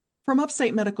From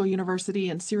Upstate Medical University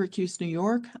in Syracuse, New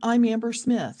York, I'm Amber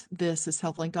Smith. This is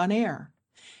HealthLink on Air.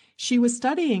 She was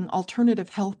studying alternative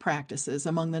health practices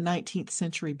among the 19th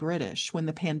century British when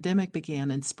the pandemic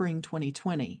began in spring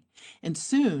 2020. And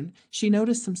soon she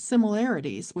noticed some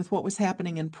similarities with what was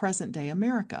happening in present day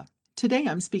America. Today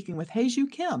I'm speaking with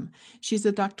Haeju Kim. She's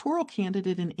a doctoral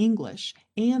candidate in English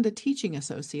and a teaching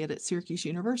associate at Syracuse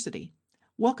University.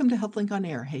 Welcome to HealthLink on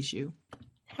Air, Haeju.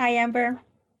 Hi, Amber.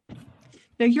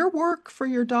 Now, your work for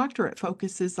your doctorate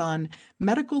focuses on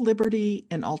medical liberty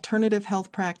and alternative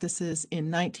health practices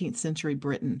in 19th century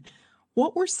Britain.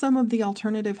 What were some of the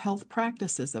alternative health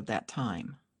practices of that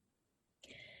time?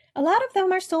 A lot of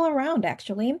them are still around,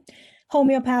 actually.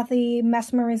 Homeopathy,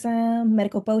 mesmerism,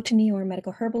 medical botany or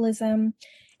medical herbalism,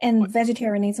 and What,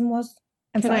 vegetarianism was.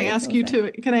 I'm can I sorry, what ask was you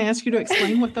that? to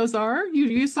explain what those are? You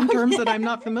use some Oh, terms that I'm yeah.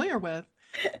 not familiar with.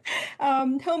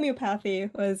 Homeopathy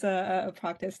was a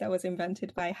practice that was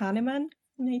invented by Hahnemann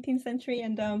in the 18th century,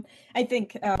 and I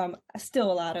think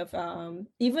still a lot of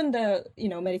even the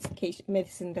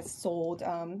medicine that's sold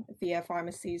via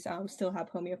pharmacies still have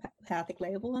homeopathic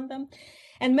label on them,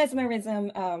 and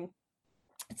mesmerism.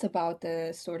 It's about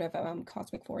the sort of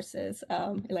cosmic forces,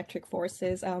 electric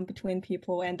forces between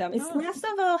people, and it's Oh, less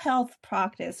of a health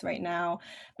practice right now,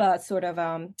 but sort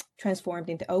of transformed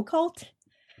into occult,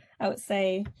 I would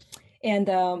say. And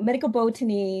medical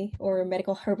botany or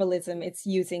medical herbalism, it's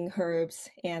using herbs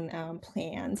and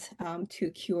plants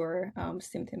to cure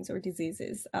symptoms or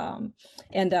diseases. And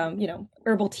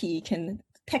herbal tea can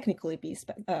technically be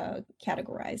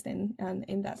categorized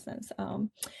in that sense.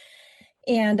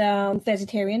 And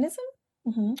vegetarianism,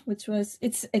 which was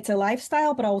it's a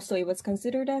lifestyle, but also it was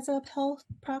considered as a health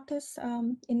practice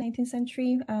in 19th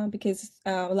century because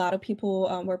a lot of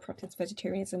people were practicing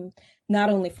vegetarianism not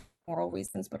only for moral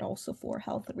reasons but also for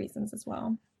health reasons as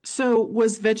well. so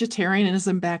was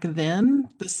vegetarianism back then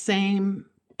the same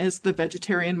as the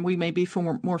vegetarian we may be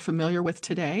more familiar with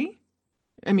today?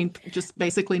 I mean, just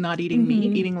basically not eating meat,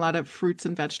 Mm-hmm. eating a lot of fruits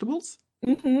and vegetables?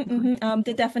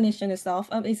 The definition itself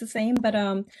is the same, but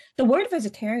the word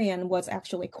vegetarian was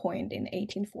actually coined in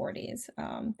 1840s,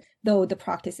 though the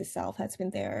practice itself has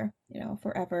been there,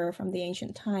 forever from the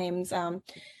ancient times.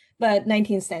 But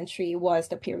 19th century was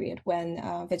the period when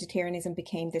vegetarianism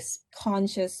became this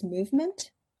conscious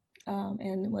movement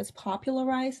and was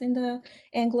popularized in the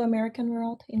Anglo-American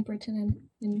world, in Britain and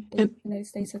in the And United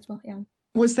States as well. Yeah.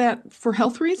 was that for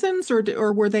health reasons,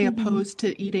 or were they Mhm. opposed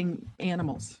to eating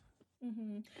animals?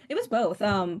 It was both.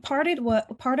 Part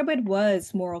of it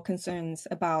was moral concerns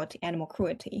about animal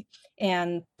cruelty,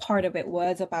 and part of it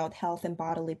was about health and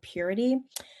bodily purity.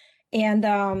 And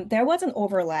there was an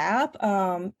overlap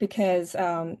because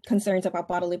concerns about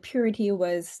bodily purity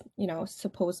was,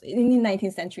 supposed in the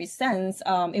 19th century sense,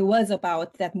 it was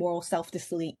about that moral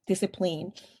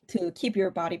self-discipline to keep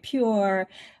your body pure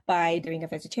by doing a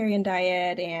vegetarian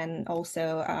diet and also,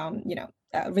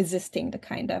 resisting the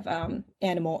kind of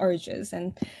animal urges.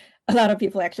 And a lot of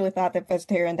people actually thought that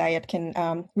vegetarian diet can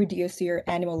reduce your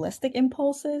animalistic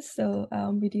impulses, so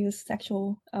reduce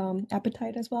sexual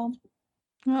appetite as well.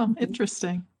 Oh, Mhm.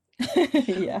 interesting.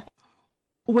 Yeah.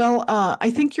 Well,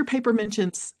 I think your paper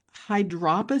mentions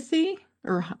hydropathy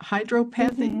or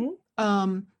hydropathy.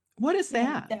 hmm What is Yeah,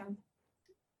 that? yeah.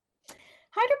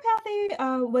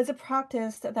 Hydropathy was a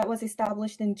practice that was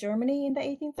established in Germany in the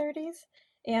 1830s.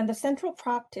 And the central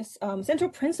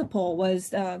principle was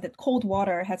that cold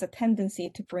water has a tendency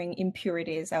to bring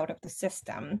impurities out of the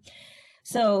system.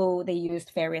 So they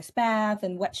used various baths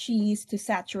and wet sheets to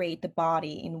saturate the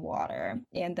body in water.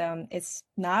 And it's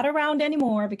not around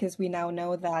anymore because we now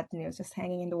know that just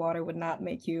hanging in the water would not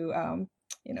make you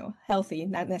healthy,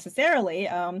 not necessarily.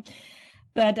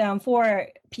 But for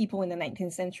people in the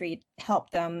 19th century, it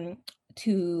helped them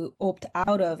to opt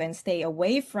out of and stay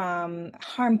away from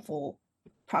harmful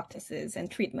practices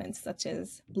and treatments such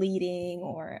as bleeding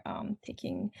or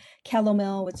taking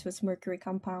calomel, which was mercury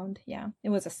compound. Yeah, it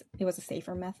was a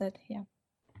safer method. Yeah.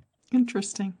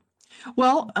 Interesting.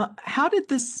 Well, how did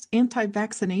this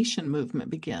anti-vaccination movement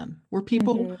begin? Were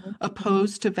people hmm hmm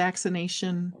opposed to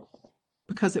vaccination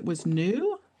because it was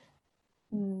new?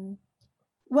 Mm.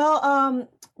 Well,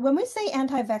 when we say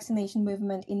anti-vaccination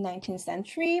movement in 19th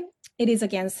century, it is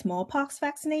against smallpox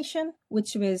vaccination,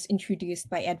 which was introduced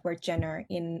by Edward Jenner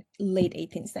in late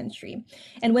 18th century.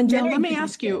 And when Now, Jenner let me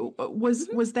introduced ask it, you, was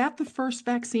Mhm. was that the first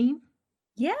vaccine?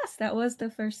 Yes, that was the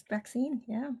first vaccine.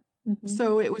 Yeah. hmm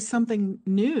So it was something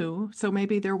new. So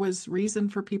maybe there was reason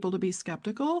for people to be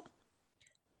skeptical.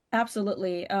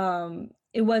 Absolutely.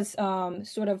 It was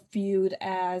sort of viewed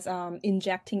as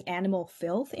injecting animal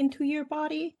filth into your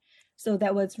body. So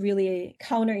that was really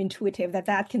counterintuitive that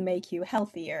that can make you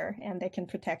healthier and that can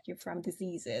protect you from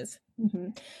diseases.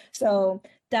 So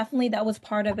definitely that was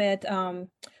part of it.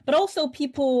 But also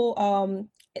people,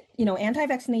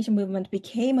 anti-vaccination movement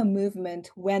became a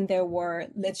movement when there were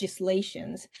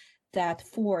legislations that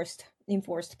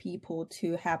enforced people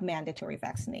to have mandatory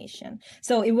vaccination.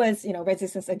 So it was,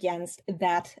 resistance against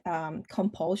that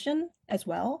compulsion as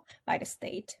well by the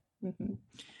state.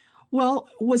 Well,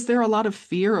 was there a lot of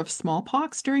fear of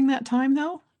smallpox during that time,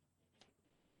 though?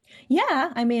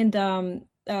 Yeah, I mean,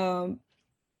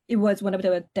 it was one of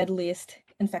the deadliest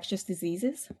infectious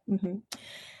diseases.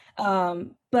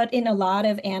 But in a lot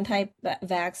of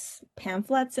anti-vax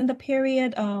pamphlets in the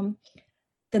period,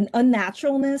 the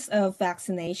unnaturalness of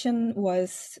vaccination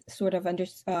was sort of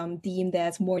deemed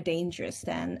as more dangerous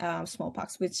than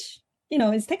smallpox, which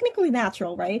is technically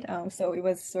natural, right? So it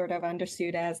was sort of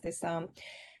understood as this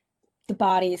the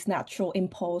body's natural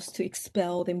impulse to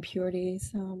expel the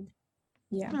impurities.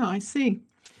 Yeah. Oh, I see.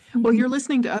 Well, you're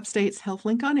listening to Upstate's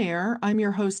HealthLink on Air. I'm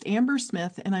your host, Amber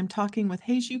Smith, and I'm talking with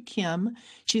Haeju Kim.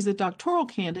 She's a doctoral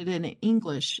candidate in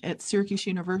English at Syracuse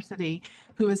University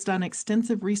who has done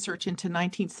extensive research into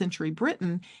 19th century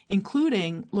Britain,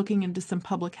 including looking into some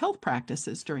public health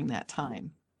practices during that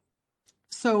time.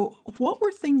 So, what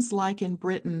were things like in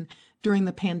Britain during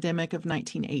the pandemic of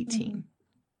 1918?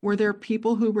 Were there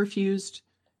people who refused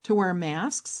to wear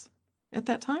masks at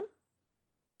that time?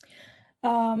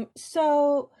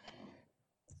 So,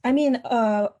 I mean,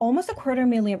 almost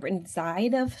 250,000 Britons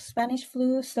died of Spanish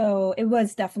flu, so it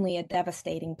was definitely a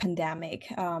devastating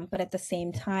pandemic. But at the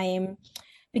same time,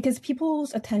 because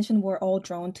people's attention were all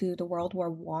drawn to the World War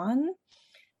One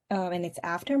and its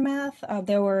aftermath,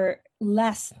 there were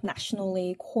less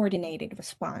nationally coordinated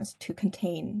response to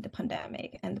contain the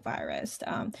pandemic and the virus.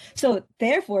 So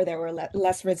therefore, there were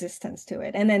less resistance to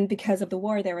it. And then because of the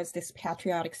war, there was this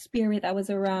patriotic spirit that was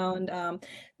around,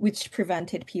 which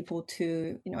prevented people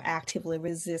to, actively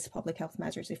resist public health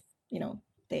measures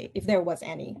if there was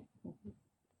any.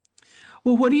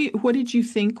 Well, what did you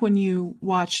think when you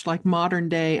watched like modern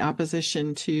day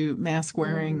opposition to mask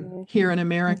wearing here in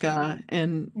America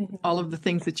and all of the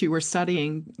things that you were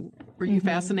studying? Were you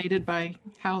fascinated by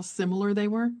how similar they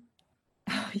were?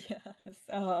 Oh, yes.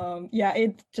 Yeah,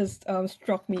 it just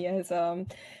struck me as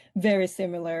very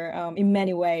similar in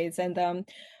many ways. And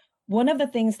one of the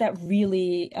things that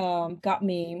really got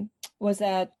me was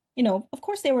that of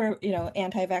course, there were,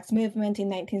 anti-vax movement in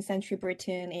 19th century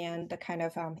Britain and the kind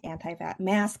of anti-vax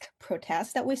mask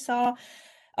protests that we saw.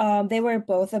 They were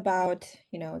both about,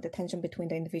 the tension between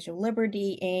the individual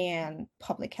liberty and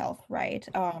public health, right?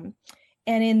 And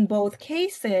in both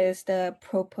cases, the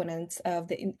proponents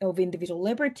of individual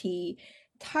liberty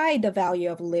tied the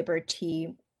value of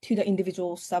liberty to the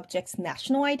individual subject's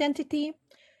national identity.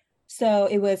 So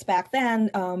it was back then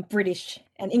British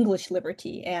and English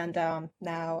liberty, and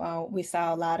now we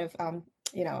saw a lot of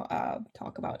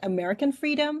talk about American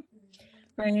freedom,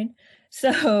 right?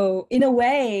 So in a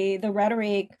way, the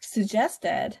rhetoric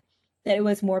suggested that it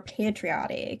was more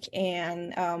patriotic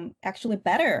and actually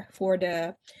better for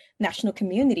the national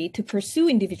community to pursue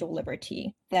individual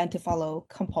liberty than to follow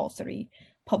compulsory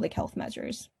public health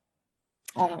measures.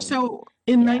 So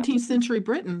in 19th century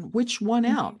Britain, which won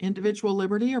out, individual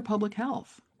liberty or public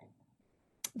health?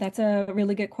 That's a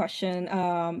really good question.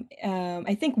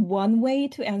 I think one way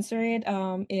to answer it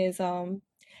is,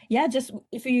 just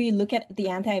if you look at the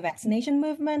anti-vaccination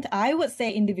movement, I would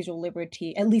say individual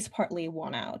liberty at least partly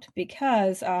won out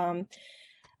because in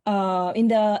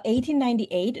the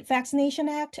 1898 Vaccination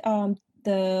Act,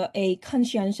 a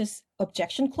conscientious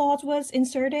objection clause was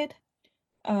inserted.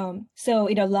 So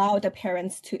it allowed the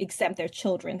parents to exempt their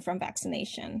children from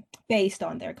vaccination based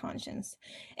on their conscience.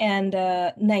 And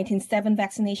the 1907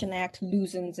 Vaccination Act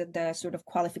loosens the sort of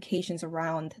qualifications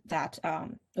around that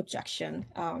objection,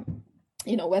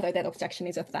 whether that objection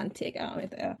is authentic.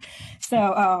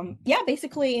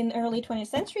 Basically in early 20th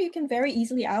century, you can very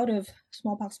easily out of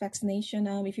smallpox vaccination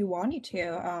if you wanted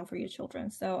to for your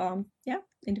children. So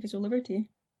individual liberty.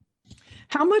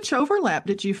 How much overlap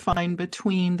did you find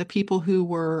between the people who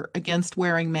were against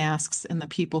wearing masks and the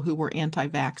people who were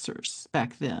anti-vaxxers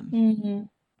back then?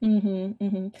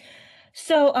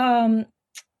 So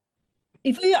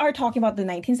if we are talking about the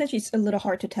 19th century, it's a little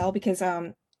hard to tell because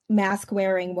mask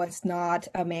wearing was not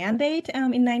a mandate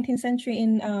in 19th century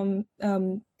in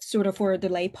sort of for the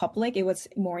lay public. It was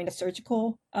more in the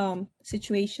surgical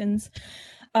situations.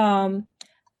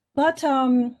 But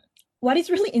what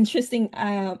is really interesting,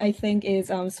 I think,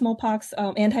 is smallpox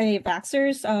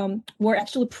anti-vaxxers were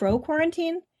actually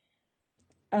pro-quarantine.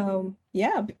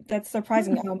 That's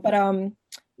surprising. But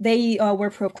they were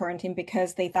pro quarantine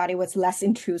because they thought it was less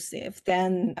intrusive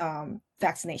than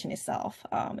vaccination itself.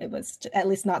 It was at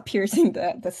least not piercing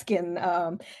the skin,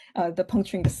 the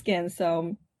puncturing the skin.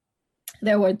 So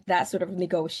there were that sort of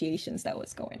negotiations that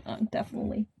was going on,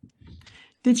 definitely.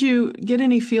 Did you get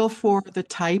any feel for the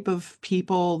type of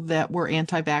people that were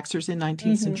anti-vaxxers in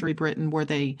 19th Hmm. century Britain? Were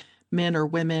they men or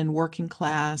women, working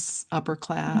class, upper Hmm.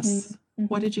 class?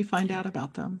 What Hmm. did you find out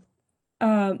about them?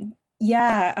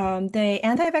 Yeah, the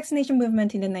anti-vaccination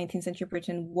movement in the 19th century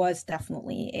Britain was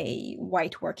definitely a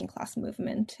white working class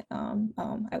movement,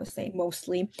 I would say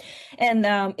mostly. And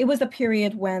it was a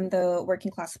period when the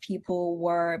working class people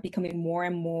were becoming more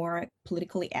and more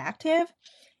politically active,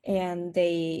 and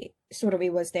they sort of,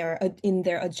 it was their in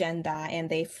their agenda, and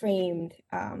they framed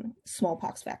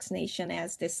smallpox vaccination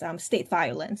as this state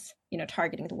violence,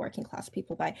 targeting the working class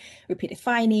people by repeated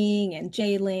fining and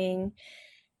jailing.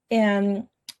 And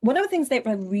one of the things that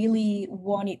I really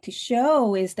wanted to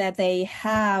show is that they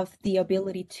have the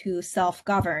ability to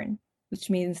self-govern,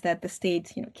 which means that the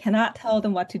state, cannot tell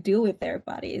them what to do with their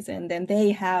bodies, and then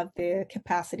they have the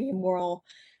capacity and moral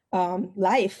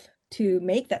life to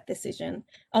make that decision,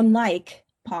 unlike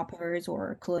paupers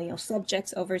or colonial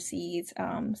subjects overseas.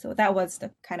 So that was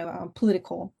the kind of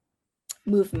political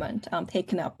movement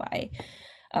taken up by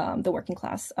the working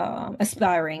class,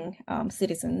 aspiring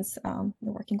citizens, the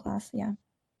working class. Yeah.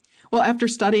 Well, after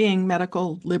studying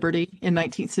medical liberty in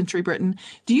 19th century Britain,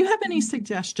 do you have any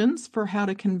suggestions for how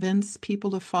to convince people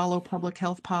to follow public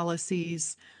health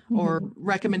policies or Mhm.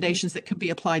 recommendations that could be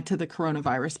applied to the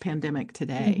coronavirus pandemic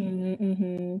today? Mhm.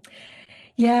 Mhm.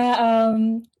 Yeah,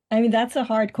 I mean, that's a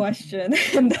hard question.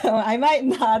 And I might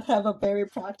not have a very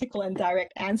practical and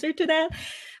direct answer to that,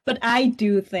 but I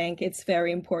do think it's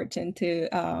very important to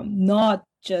not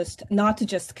to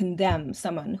just condemn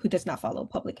someone who does not follow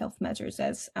public health measures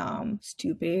as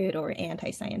stupid or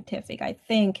anti-scientific. I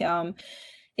think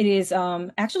it is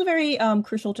actually very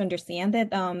crucial to understand that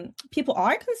people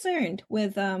are concerned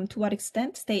with to what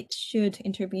extent states should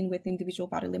intervene with individual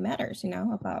bodily matters,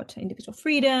 about individual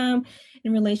freedom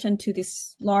in relation to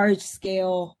this large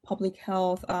scale public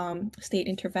health state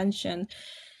intervention.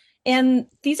 And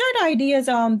these are the ideas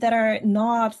that are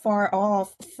not far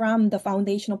off from the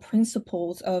foundational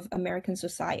principles of American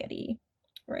society,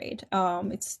 right?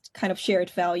 It's kind of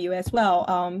shared value as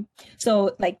well.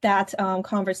 So like that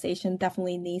conversation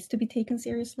definitely needs to be taken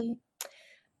seriously.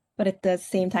 But at the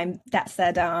same time, that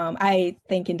said, I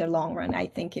think in the long run, I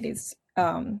think it is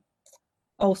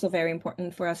also very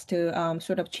important for us to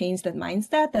sort of change that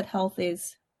mindset that health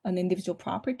is an individual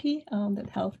property, that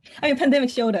health, I mean,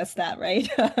 pandemic showed us that, right?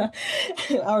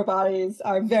 Our bodies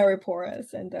are very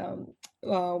porous, and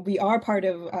we are part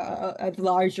of a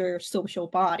larger social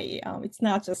body. It's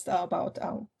not just about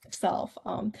self.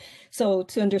 So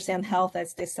to understand health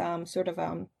as this sort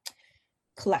of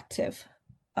collective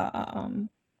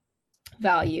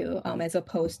value, as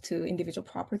opposed to individual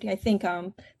property, I think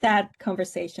that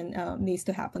conversation needs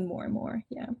to happen more and more.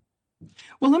 Yeah.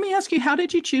 Well, let me ask you, how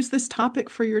did you choose this topic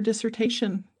for your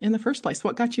dissertation in the first place?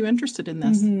 What got you interested in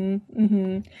this?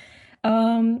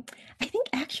 Um, I think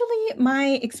actually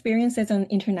my experience as an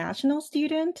international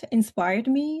student inspired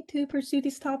me to pursue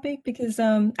this topic because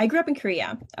I grew up in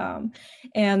Korea.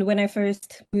 And when I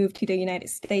first moved to the United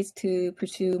States to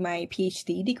pursue my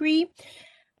PhD degree,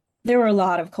 there were a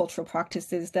lot of cultural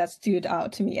practices that stood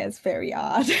out to me as very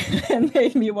odd and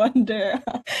made me wonder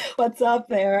what's up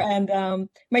there. And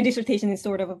my dissertation is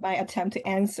sort of my attempt to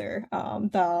answer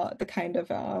the kind of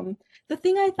the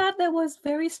thing I thought that was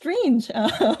very strange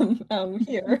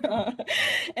here.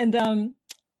 And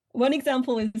one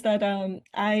example is that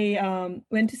I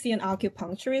went to see an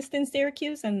acupuncturist in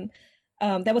Syracuse, and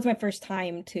that was my first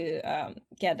time to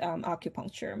get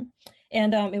acupuncture,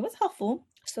 and it was helpful.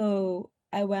 So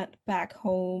I went back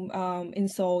home in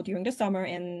Seoul during the summer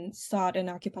and sought an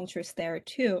acupuncturist there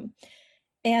too.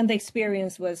 And the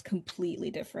experience was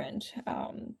completely different.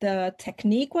 The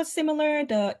technique was similar,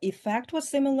 the effect was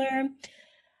similar,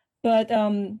 but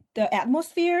the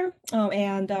atmosphere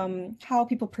and how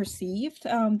people perceived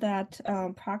that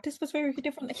practice was very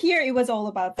different. Here, it was all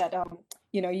about that,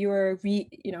 you were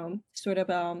sort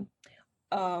of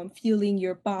feeling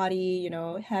your body,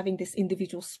 having this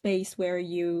individual space where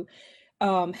you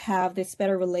have this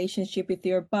better relationship with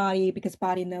your body because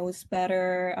body knows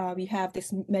better. You have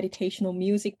this meditational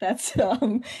music that's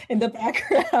in the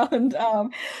background.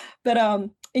 But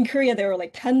in Korea, there were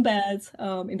like 10 beds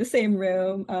in the same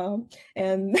room.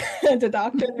 And the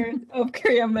doctor of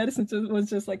Korean medicine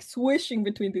was just like swishing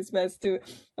between these beds to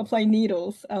apply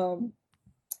needles.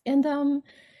 And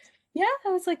Yeah, I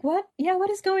was like, what? Yeah, what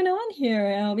is going on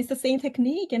here? It's the same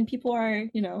technique, and people are,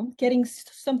 getting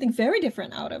something very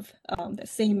different out of the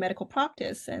same medical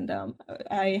practice. And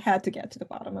I had to get to the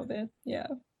bottom of it. Yeah.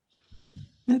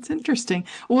 That's interesting.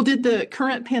 Well, did the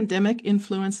current pandemic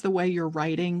influence the way you're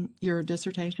writing your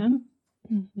dissertation?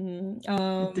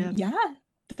 It did. Yeah,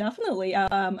 definitely.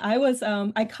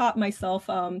 I caught myself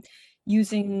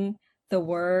using the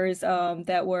words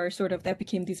that were sort of that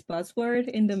became this buzzword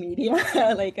in the media,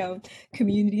 like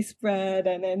community spread,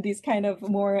 and then these kind of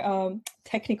more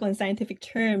technical and scientific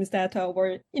terms that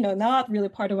were, not really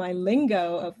part of my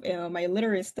lingo of my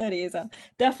literary studies.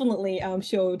 Definitely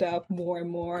showed up more and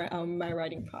more my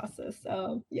writing process.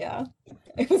 Yeah,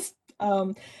 it was,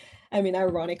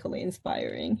 ironically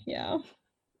inspiring. Yeah.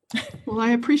 Well,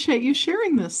 I appreciate you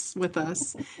sharing this with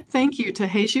us. Thank you to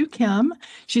Haeju Kim.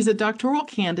 She's a doctoral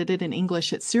candidate in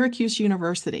English at Syracuse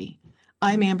University.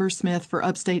 I'm Amber Smith for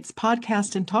Upstate's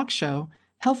podcast and talk show,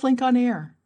 HealthLink on Air.